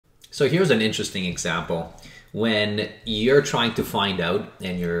So here's an interesting example. When you're trying to find out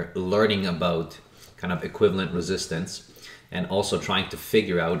and you're learning about kind of equivalent resistance and also trying to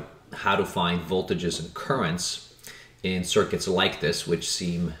figure out how to find voltages and currents in circuits like this, which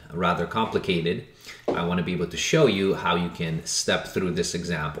seem rather complicated, I want to be able to show you how you can step through this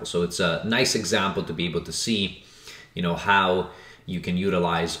example. So it's a nice example to be able to see, you know, how you can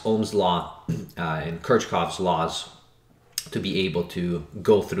utilize Ohm's law and Kirchhoff's laws to be able to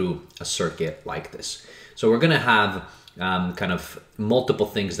go through a circuit like this. So we're going to have kind of multiple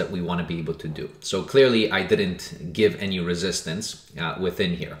things that we want to be able to do. So clearly I didn't give any resistance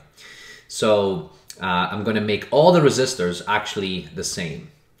within here. So I'm going to make all the resistors actually the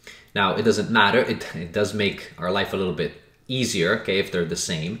same. Now it doesn't matter, it does make our life a little bit easier, okay, if they're the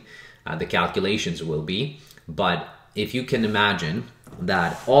same. The calculations will be, but if you can imagine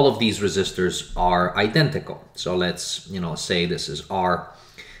that all of these resistors are identical. So let's, you know, say this is R,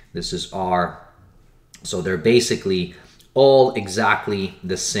 this is R. So they're basically all exactly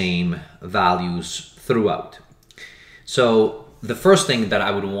the same values throughout. So the first thing that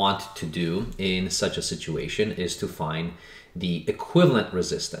I would want to do in such a situation is to find the equivalent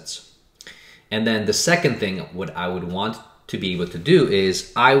resistance. And then the second thing what I would want to be able to do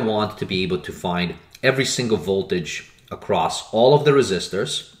is I want to be able to find every single voltage across all of the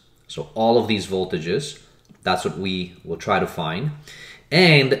resistors. So all of these voltages, that's what we will try to find.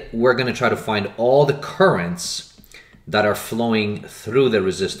 And we're going to try to find all the currents that are flowing through the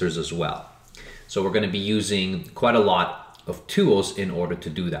resistors as well. So we're going to be using quite a lot of tools in order to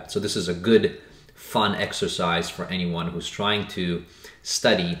do that. So this is a good, fun exercise for anyone who's trying to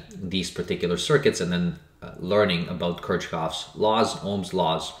study these particular circuits and then learning about Kirchhoff's laws, Ohm's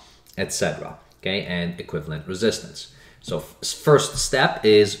laws, etc. Okay, and equivalent resistance. So first step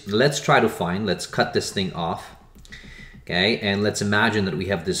is let's try to find, let's cut this thing off. Okay, and let's imagine that we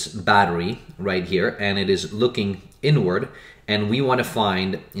have this battery right here and it is looking inward and we want to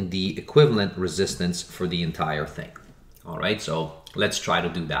find the equivalent resistance for the entire thing. All right, so let's try to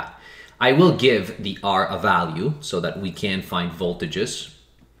do that. I will give the R a value so that we can find voltages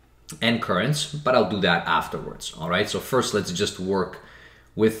and currents, but I'll do that afterwards. All right, so first let's just work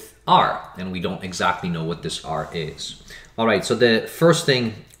with R, and we don't exactly know what this R is. All right, so the first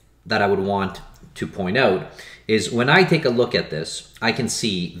thing that I would want to point out is when I take a look at this, I can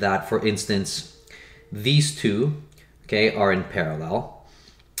see that, for instance, these two, okay, are in parallel.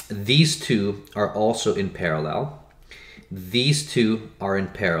 These two are also in parallel. These two are in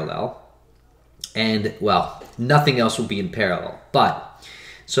parallel. And, well, nothing else will be in parallel. But,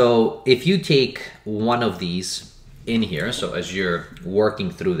 so if you take one of these in here, so as you're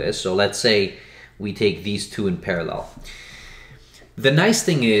working through this, so let's say we take these two in parallel. The nice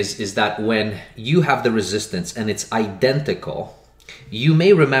thing is that when you have the resistance and it's identical, you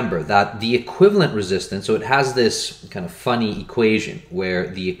may remember that the equivalent resistance, so it has this kind of funny equation where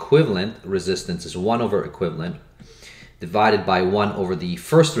the equivalent resistance is 1 over equivalent divided by 1 over the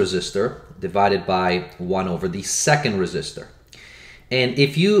first resistor divided by 1 over the second resistor. And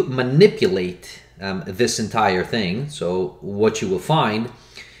if you manipulate this entire thing, so what you will find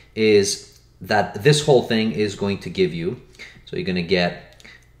is that this whole thing is going to give you, so you're going to get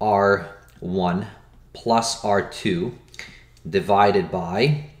R1 plus R2 divided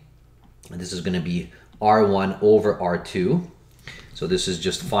by, and this is going to be R1 over R2. So this is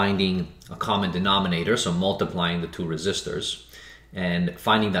just finding a common denominator, so multiplying the two resistors and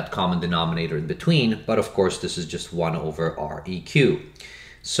finding that common denominator in between. But of course, this is just 1 over Req.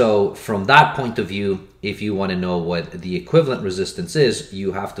 So from that point of view, if you want to know what the equivalent resistance is,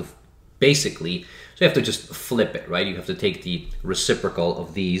 you have to basically, so you have to just flip it, right? You have to take the reciprocal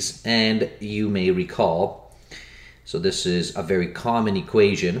of these, and you may recall, so this is a very common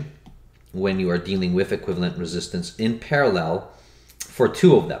equation when you are dealing with equivalent resistance in parallel for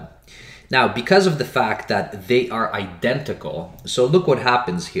two of them. Now, because of the fact that they are identical, so look what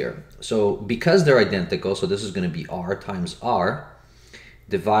happens here. So because they're identical, so this is going to be R times R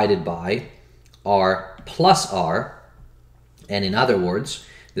divided by R plus R. And in other words,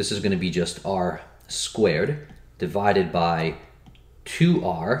 this is going to be just R squared divided by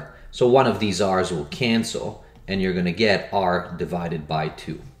 2R. So one of these R's will cancel, and you're going to get R divided by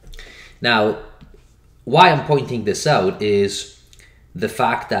 2. Now, why I'm pointing this out is the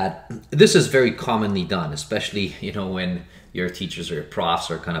fact that this is very commonly done, especially, you know, when your teachers or your profs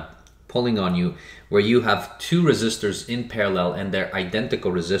are kind of pulling on you, where you have two resistors in parallel and they're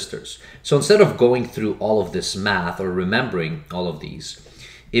identical resistors. So instead of going through all of this math or remembering all of these,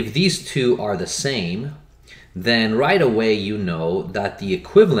 if these two are the same, then right away you know that the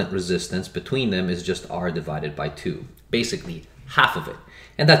equivalent resistance between them is just R divided by 2, basically half of it.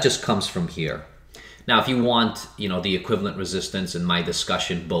 And that just comes from here. Now, if you want, the equivalent resistance in my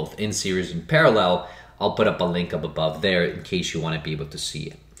discussion, both in series and parallel, I'll put up a link up above there in case you want to be able to see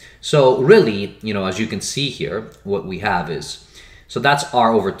it. So really, as you can see here, what we have is, so that's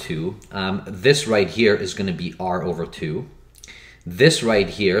R over 2. This right here is going to be R over 2. This right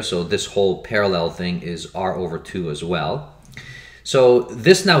here, so this whole parallel thing is R over 2 as well. So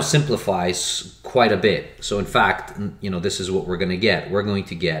this now simplifies quite a bit. So in fact, this is what we're going to get. We're going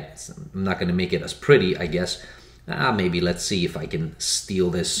to get, I'm not going to make it as pretty, I guess. Maybe let's see if I can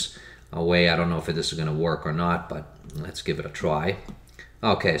steal this away. I don't know if this is going to work or not, but let's give it a try.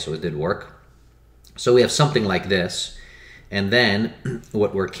 Okay, so it did work. So we have something like this. And then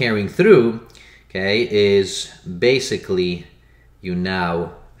what we're carrying through, okay, is basically you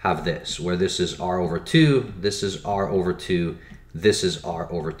now have this, where this is R over 2, this is R over 2, this is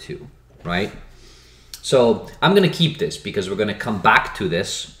R over 2, right? So I'm going to keep this because we're going to come back to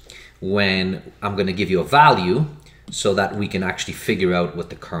this when I'm going to give you a value so that we can actually figure out what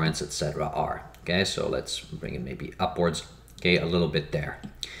the currents, etc. are. Okay, so let's bring it maybe upwards, okay, a little bit there.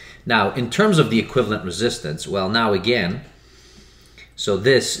 Now, in terms of the equivalent resistance, well, now again, so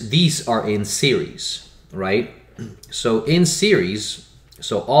these are in series, right? So in series,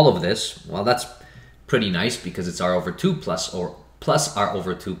 so all of this, well, that's pretty nice because it's R over 2 plus R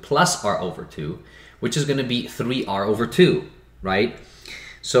over 2 plus R over 2, which is going to be 3R over 2, right?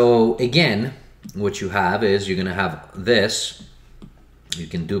 So again, what you have is you're going to have this. You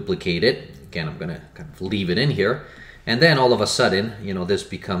can duplicate it. Again, I'm going to kind of leave it in here. And then all of a sudden, this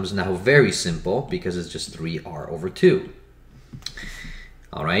becomes now very simple because it's just 3R over 2.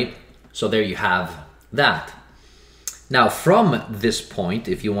 All right, so there you have that. Now, from this point,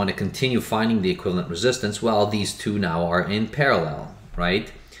 if you want to continue finding the equivalent resistance, well, these two now are in parallel,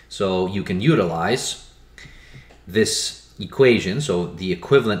 right? So you can utilize this equation, so the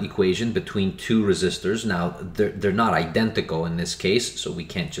equivalent equation between two resistors. Now, they're not identical in this case, so we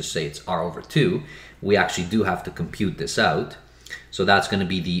can't just say it's R over 2. We actually do have to compute this out. So that's going to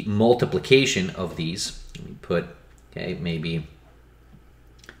be the multiplication of these. Let me put, okay, maybe.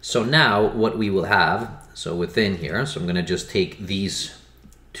 So now what we will have, so within here, so I'm going to just take these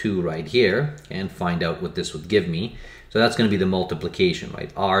two right here and find out what this would give me. So that's going to be the multiplication,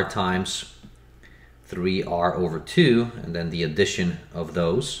 right? R times 3R over 2, and then the addition of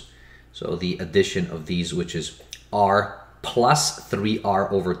those. So the addition of these, which is R plus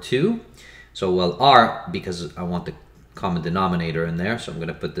 3R over 2. So, well, R, because I want the common denominator in there, so I'm going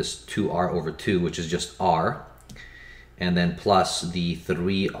to put this 2R over 2, which is just R. And then plus the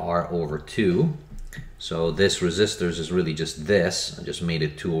 3R over 2. So this resistors is really just this. I just made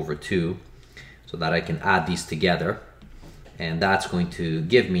it 2 over 2 so that I can add these together. And that's going to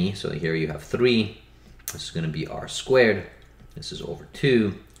give me, so here you have 3. This is going to be R squared. This is over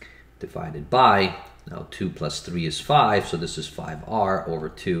 2 divided by, now 2 plus 3 is 5. So this is 5R over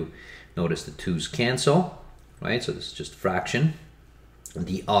 2. Notice the 2's cancel, right? So this is just fraction.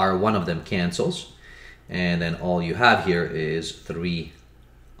 The R, one of them cancels. And then all you have here is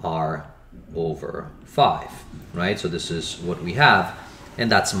 3R over 5, right? So this is what we have, and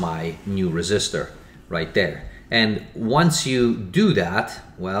that's my new resistor right there. And once you do that,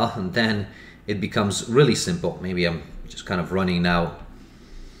 well, then it becomes really simple. Maybe I'm just kind of running now,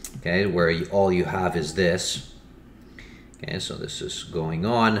 okay, where all you have is this. Okay, so this is going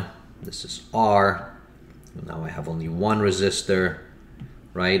on. This is R. Now I have only one resistor,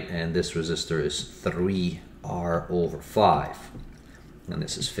 right? And this resistor is 3R over 5. And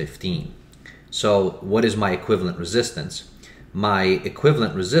this is 15. So what is my equivalent resistance? My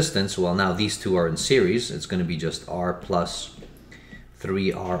equivalent resistance, well, now these two are in series. It's going to be just R plus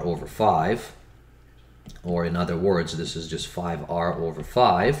 3R over 5. Or in other words, this is just 5R over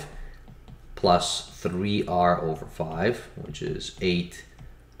 5 plus 3R over 5, which is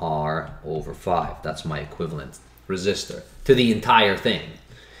 8R over 5. That's my equivalent resistor to the entire thing.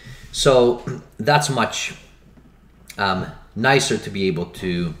 So that's much nicer to be able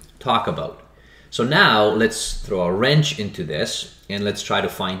to talk about. So now let's throw a wrench into this and let's try to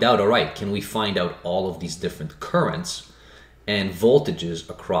find out, all right, can we find out all of these different currents and voltages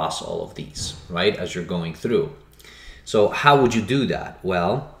across all of these, right, as you're going through. So how would you do that?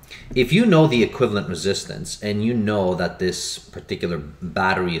 Well, if you know the equivalent resistance and you know that this particular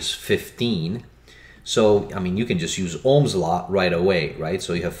battery is 15, so, I mean, you can just use Ohm's law right away, right?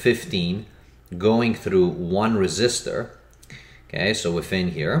 So you have 15 going through one resistor, okay, so within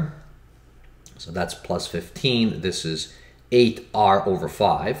here, so that's plus 15, this is 8R over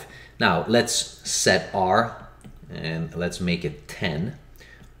 5. Now, let's set R, and let's make it 10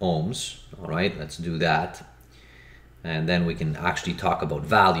 ohms, all right? Let's do that. and then we can actually talk about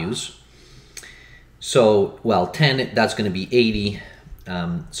values. So, well, 10, that's going to be 80.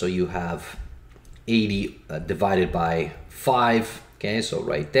 So you have 80 divided by 5. Okay, so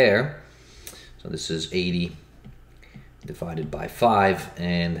right there. So this is 80 divided by 5,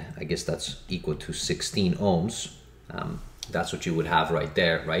 and I guess that's equal to 16 ohms. That's what you would have right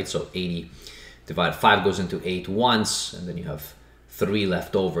there, right? So 80 divided 5 goes into 8 once, and then you have 3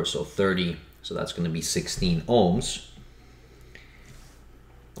 left over, so 30. So that's going to be 16 ohms.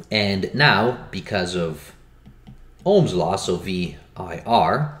 And now, because of Ohm's law, so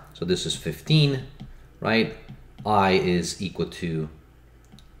VIR, so this is 15, right? I is equal to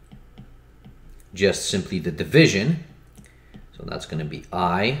just simply the division. So that's going to be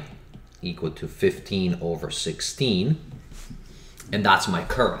I equal to 15 over 16. And that's my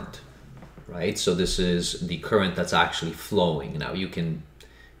current, right? So this is the current that's actually flowing. Now you can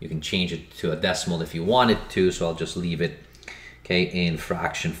change it to a decimal if you wanted to, so I'll just leave it, okay, in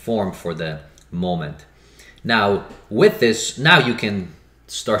fraction form for the moment. Now with this, now you can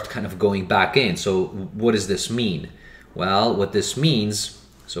start kind of going back in. So what does this mean? Well, what this means,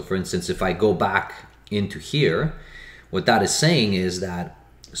 so for instance, if I go back into here, what that is saying is that,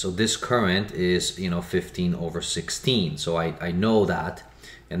 so this current is, 15 over 16. So I know that,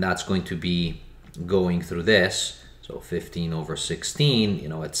 and that's going to be going through this. So 15 over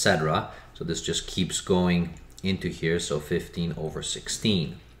 16, etc. So this just keeps going into here, so 15 over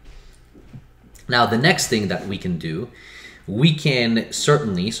 16. Now the next thing that we can do, we can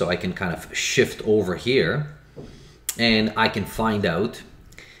certainly, so I can kind of shift over here, and I can find out,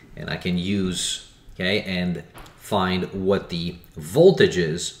 and I can use, okay, and find what the voltage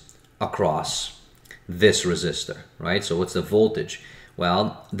is across this resistor, right? So what's the voltage?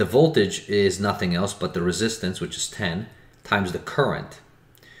 Well, the voltage is nothing else but the resistance, which is 10, times the current,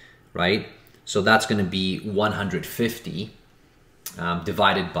 right? So that's going to be 150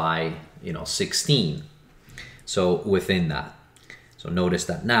 divided by, 16. So within that. So notice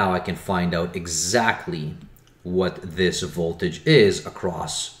that now I can find out exactly what this voltage is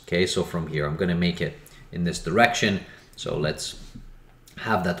across. Okay, so from here, I'm going to make it in this direction. So let's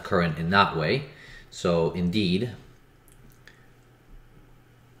have that current in that way. So indeed,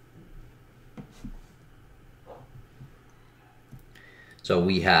 so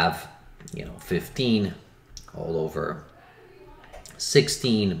we have, 15 all over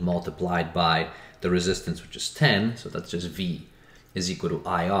 16 multiplied by the resistance, which is 10. So that's just V is equal to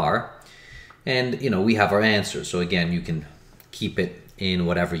IR. And, we have our answer. So again, you can keep it in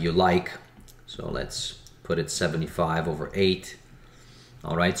whatever you like. So let's put it 75 over 8.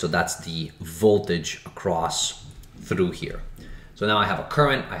 All right, so that's the voltage across through here. So now I have a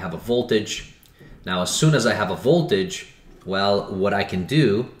current, I have a voltage. Now, as soon as I have a voltage, well, what I can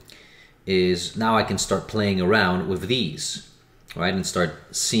do is now I can start playing around with these, right? And start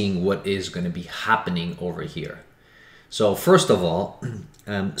seeing what is going to be happening over here. So first of all,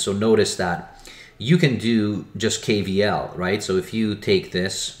 so notice that you can do just KVL, right? So if you take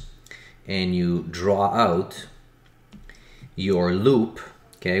this and you draw out your loop,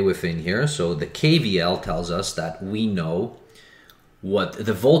 okay, within here. So the KVL tells us that we know what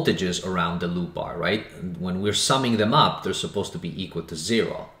the voltages around the loop are, right? When we're summing them up, they're supposed to be equal to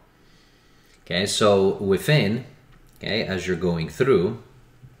 0. Okay, so within, okay, as you're going through,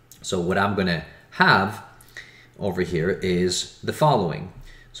 so what I'm going to have over here is the following.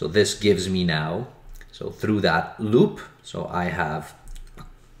 So this gives me now, so through that loop, so I have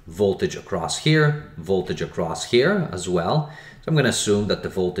voltage across here as well. So I'm going to assume that the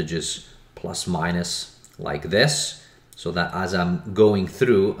voltage is plus minus like this, so that as I'm going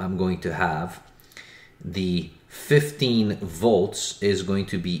through, I'm going to have the 15 volts is going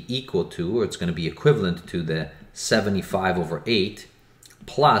to be equal to, or it's going to be equivalent to the 75 over 8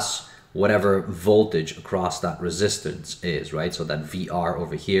 plus whatever voltage across that resistance is, right? So that VR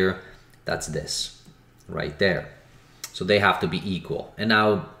over here, that's this right there. So they have to be equal. And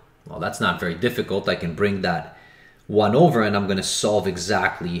now, well, that's not very difficult. I can bring that 1 over and I'm going to solve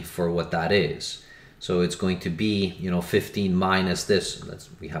exactly for what that is. So it's going to be, 15 minus this.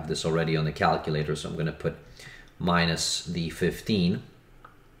 We have this already on the calculator, so I'm going to put minus the 15,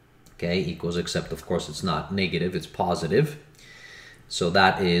 okay, equals, except of course it's not negative, it's positive. So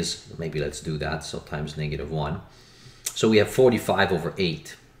that is, maybe let's do that, so times -1. So we have 45 over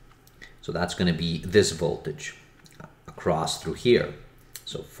 8. So that's going to be this voltage across through here.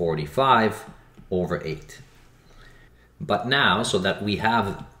 So 45 over 8. But now, so that we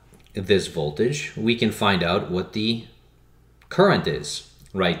have this voltage, we can find out what the current is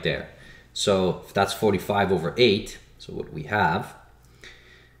right there. So if that's 45 over 8, so what we have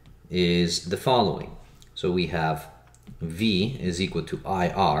is the following. So we have V is equal to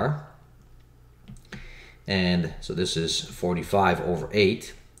IR. And so this is 45 over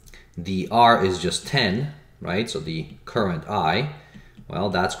 8. The R is just 10, right? So the current I, well,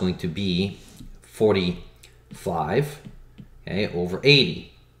 that's going to be 45, okay, over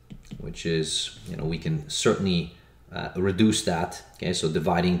 80, which is, you know, we can certainly reduce that. Okay, so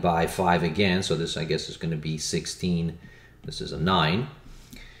dividing by 5 again. So this, I guess, is going to be 16. This is a 9.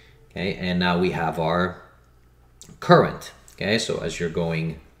 Okay, and now we have our current. Okay, so as you're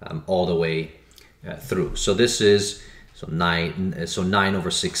going all the way through. So this is so 9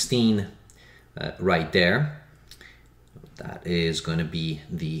 over 16 right there. That is going to be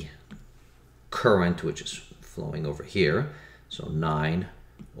the current, which is flowing over here. So 9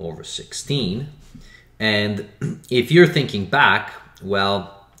 over 16. And if you're thinking back,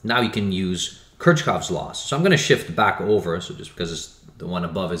 well, now you can use Kirchhoff's laws. So I'm going to shift back over. So just because the one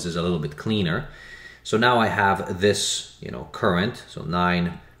above is a little bit cleaner. So now I have this, you know, current. So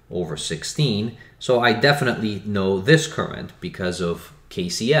 9 over 16. So I definitely know this current because of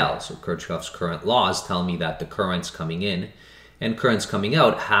KCL. So Kirchhoff's current laws tell me that the currents coming in and currents coming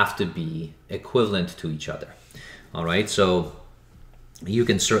out have to be equivalent to each other. All right, so you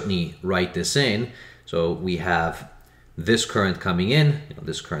can certainly write this in. So we have this current coming in, you know,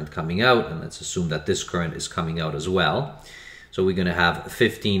 this current coming out, and let's assume that this current is coming out as well. So we're going to have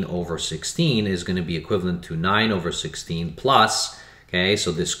 15 over 16 is going to be equivalent to 9 over 16 plus, okay,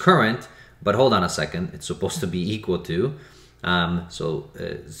 so this current, but hold on a second, it's supposed to be equal to,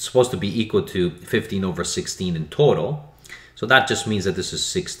 it's supposed to be equal to 15 over 16 in total. So that just means that this is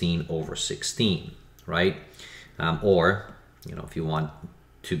 16 over 16, right? Or, you know, if you want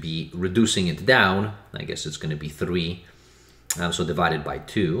to be reducing it down, I guess it's going to be 3, so divided by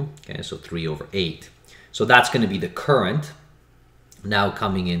 2, okay, so 3 over 8. So that's going to be the current now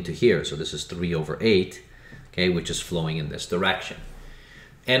coming into here. So this is 3 over 8, okay, which is flowing in this direction.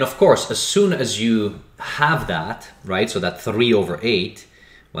 And of course, as soon as you have that, right, so that 3 over 8,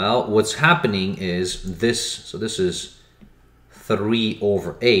 well, what's happening is this, so this is 3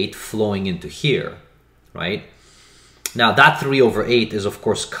 over 8 flowing into here, right? Now that 3 over 8 is of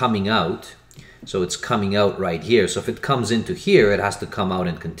course coming out, so it's coming out right here. So if it comes into here, it has to come out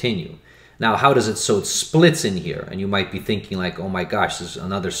and continue. Now how does it, so it splits in here, and you might be thinking like, oh my gosh, this is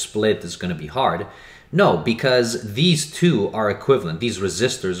another split, is going to be hard. No, because these two are equivalent, these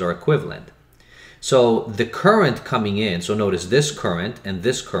resistors are equivalent. So the current coming in, so notice this current and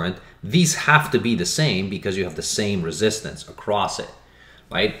this current, these have to be the same because you have the same resistance across it.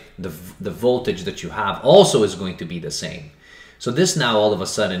 Right? The voltage that you have also is going to be the same. So this now all of a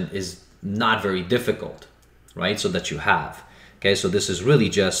sudden is not very difficult, right? So that you have. Okay, so this is really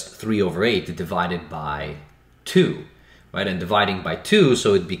just 3 over 8 divided by 2, right? And dividing by 2,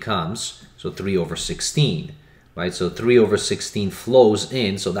 so it becomes, so 3 over 16, right? So 3 over 16 flows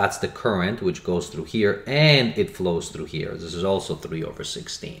in, so that's the current which goes through here, and it flows through here. This is also 3 over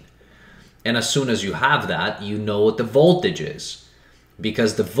 16. And as soon as you have that, you know what the voltage is.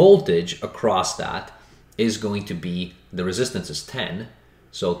 Because the voltage across that is going to be, the resistance is 10,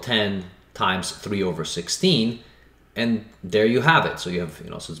 so 10 times 3 over 16, and there you have it. So you have,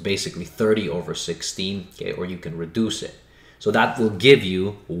 you know, so it's basically 30 over 16, okay, or you can reduce it. So that will give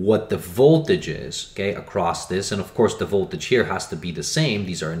you what the voltage is, okay, across this, and of course the voltage here has to be the same.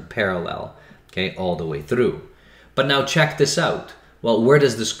 These are in parallel, okay, all the way through. But now check this out. Well, where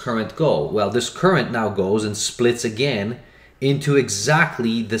does this current go? Well, this current now goes and splits again into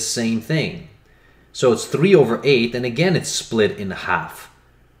exactly the same thing. So it's 3 over 8, and again it's split in half,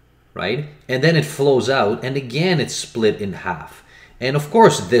 right? And then it flows out, and again it's split in half. And of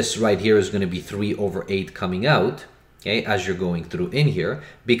course this right here is going to be 3 over 8 coming out, okay, as you're going through in here,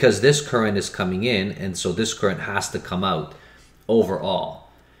 because this current is coming in, and so this current has to come out overall.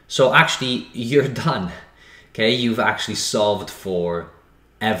 So actually you're done, okay? You've actually solved for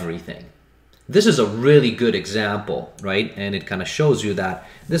everything. This is a really good example, right? And it kind of shows you that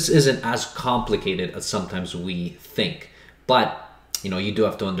this isn't as complicated as sometimes we think. But, you know, you do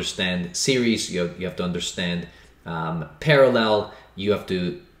have to understand series, you have to understand parallel, you have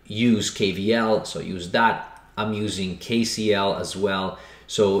to use KVL, so use that. I'm using KCL as well,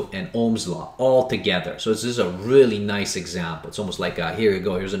 so, and Ohm's law all together. So this is a really nice example. It's almost like, here you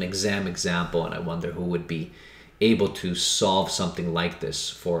go, here's an exam example, and I wonder who would be able to solve something like this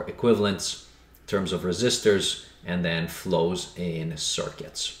for equivalence, terms of resistors, and then flows in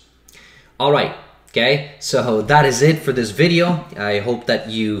circuits. All right, okay, so that is it for this video. I hope that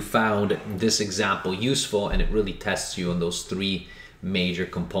you found this example useful, and it really tests you on those 3 major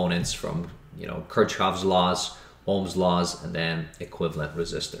components from, you know, Kirchhoff's laws, Ohm's laws, and then equivalent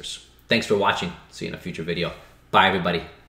resistors. Thanks for watching. See you in a future video. Bye, everybody.